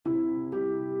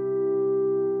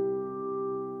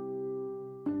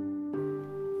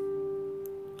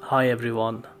Hi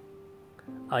everyone,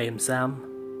 I am Sam.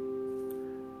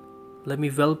 Let me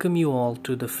welcome you all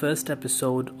to the first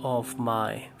episode of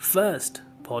my first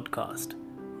podcast,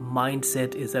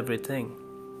 Mindset is Everything.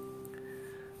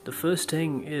 The first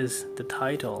thing is the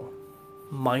title,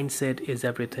 Mindset is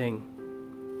Everything.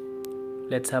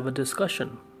 Let's have a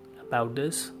discussion about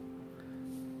this.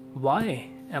 Why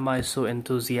am I so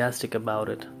enthusiastic about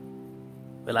it?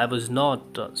 Well, I was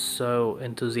not so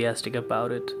enthusiastic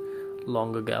about it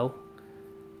long ago,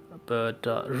 but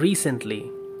recently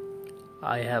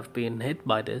I have been hit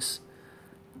by this,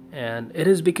 and it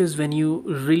is because when you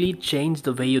really change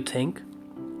the way you think,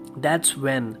 that's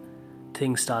when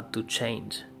things start to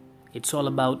change. It's all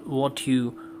about what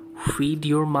you feed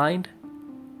your mind,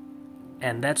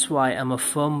 and that's why I'm a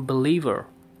firm believer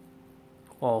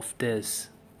of this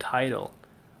title,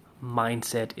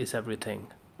 Mindset is Everything.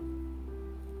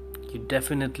 You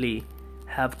definitely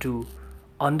have to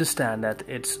understand that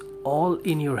it's all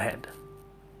in your head.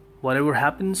 Whatever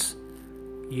happens,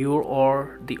 you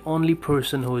are the only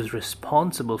person who is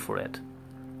responsible for it,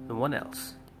 no one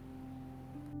else.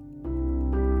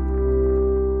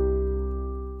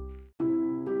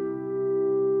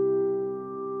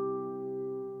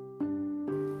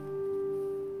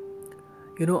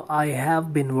 I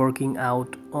have been working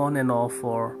out on and off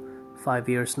for 5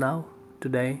 years now.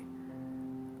 Today,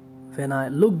 when I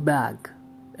look back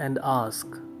and ask,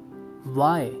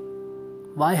 why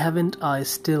haven't I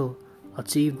still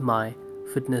achieved my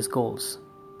fitness goals?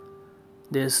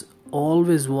 There's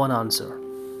always one answer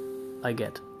I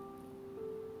get.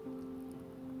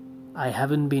 I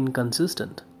haven't been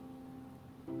consistent.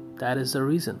 That is the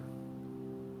reason.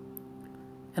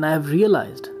 And I have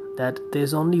realized that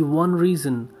there's only one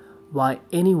reason why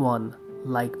anyone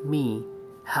like me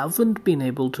haven't been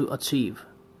able to achieve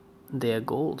their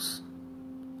goals.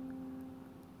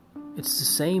 It's the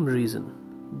same reason,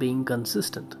 being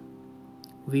consistent.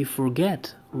 We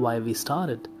forget why we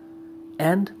started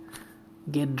and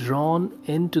get drawn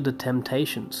into the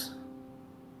temptations.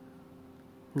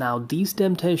 Now, these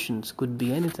temptations could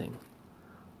be anything,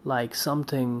 like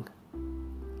something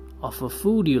of a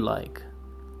food you like.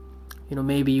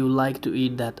 Maybe you like to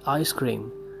eat that ice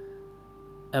cream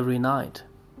every night,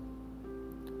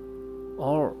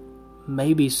 or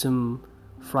maybe some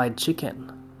fried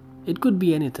chicken. It could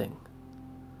be anything.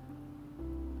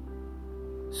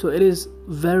 So it is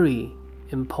very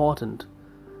important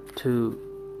to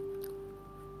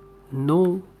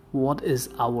know what is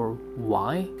our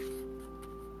why,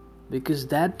 because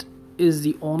that is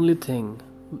the only thing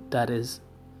that is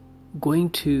going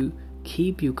to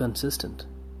keep you consistent.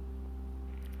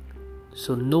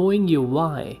 So knowing your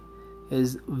why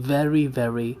is very,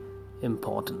 very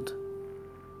important.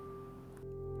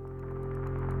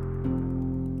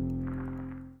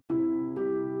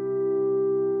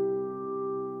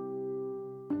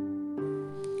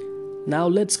 Now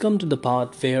let's come to the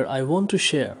part where I want to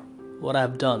share what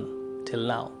I've done till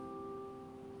now.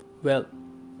 Well,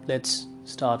 let's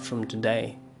start from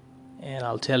today, and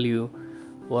I'll tell you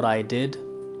what I did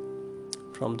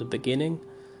from the beginning.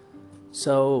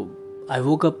 So I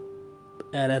woke up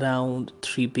at around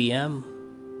 3 p.m.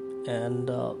 and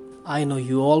I know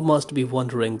you all must be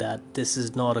wondering that this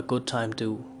is not a good time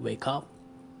to wake up.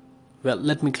 Well,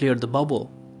 let me clear the bubble.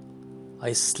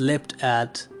 I slept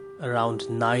at around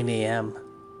 9 a.m.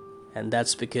 and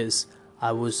that's because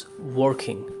I was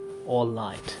working all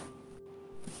night.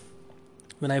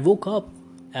 When I woke up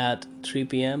at 3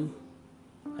 p.m.,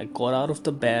 I got out of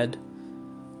the bed,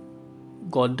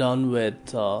 got done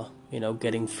with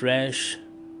getting fresh,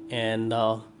 and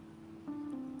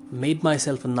made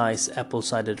myself a nice apple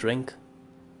cider drink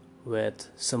with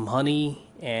some honey,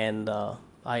 and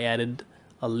I added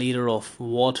a liter of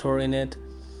water in it,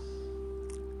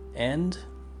 and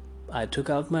I took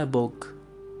out my book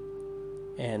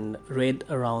and read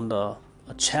around a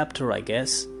chapter, I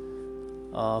guess,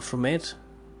 from it.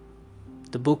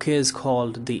 The book is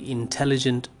called The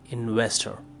Intelligent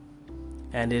Investor,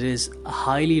 and it is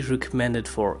highly recommended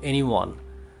for anyone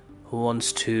who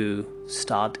wants to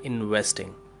start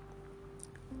investing,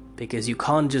 because you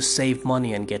can't just save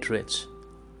money and get rich.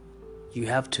 You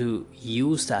have to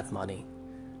use that money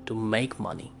to make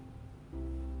money.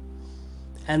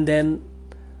 And then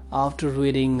after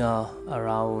reading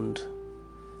around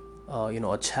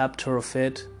a chapter of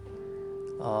it,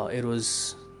 it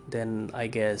was then, I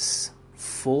guess,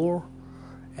 4,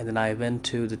 and then I went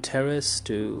to the terrace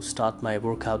to start my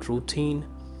workout routine.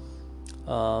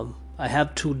 I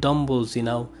have 2 dumbbells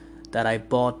that I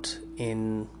bought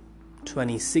in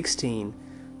 2016,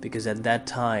 because at that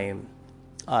time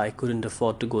I couldn't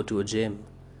afford to go to a gym.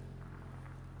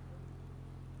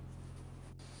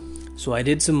 So I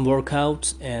did some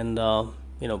workouts and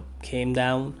came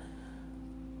down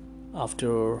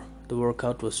after the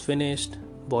workout was finished,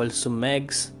 boiled some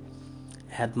eggs,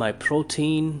 had my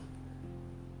protein,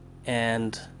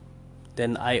 and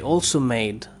then I also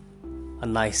made a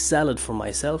nice salad for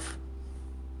myself.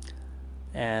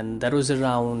 And that was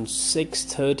around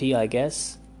 6:30, I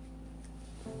guess,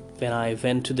 when I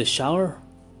went to the shower.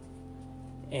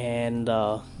 And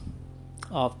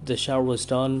after the shower was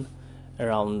done,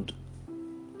 around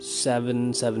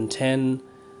 7:10,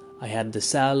 I had the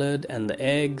salad and the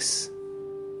eggs.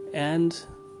 And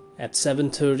at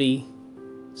 7:30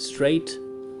 straight,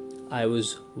 I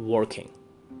was working.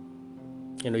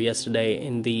 Yesterday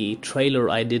in the trailer,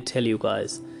 I did tell you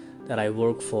guys that I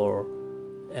work for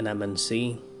an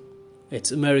MNC.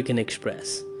 It's American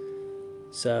Express.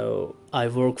 So I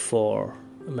work for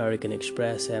American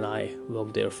Express, and I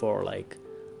worked there for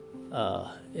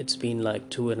it's been like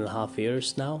 2.5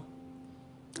 years now.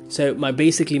 So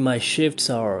my shifts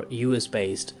are US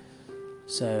based.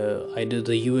 So I do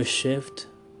the US shift.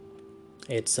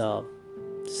 It's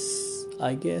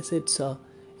I guess it's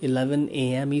 11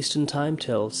 a.m. Eastern time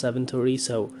till 7:30.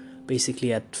 So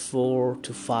basically at 4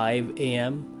 to 5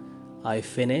 a.m. I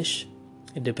finish.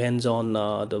 It depends on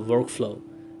the workflow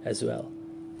as well.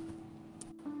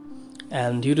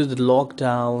 And due to the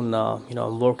lockdown,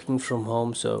 I'm working from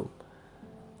home. So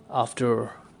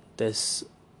after this,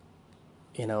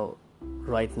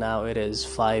 right now it is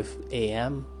 5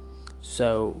 a.m.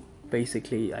 So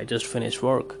basically I just finished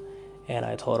work, and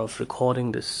I thought of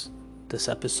recording this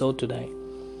episode today.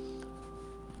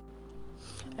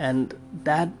 And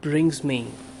that brings me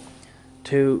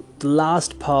to the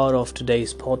last part of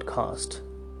today's podcast,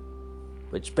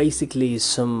 which basically is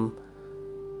some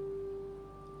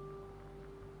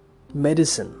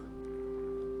medicine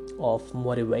of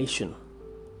motivation.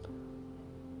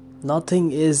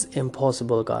 Nothing is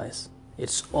impossible, guys.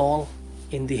 It's all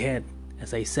in the head,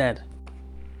 as I said.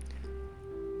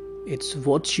 It's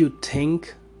what you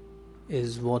think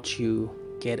is what you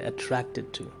get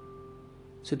attracted to.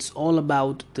 So it's all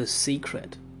about the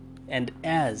secret. And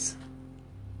as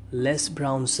Les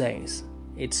Brown says,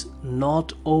 it's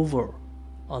not over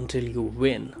until you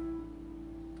win.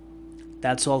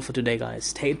 That's all for today, guys.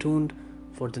 Stay tuned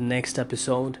for the next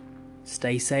episode.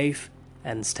 Stay safe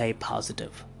and stay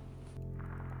positive.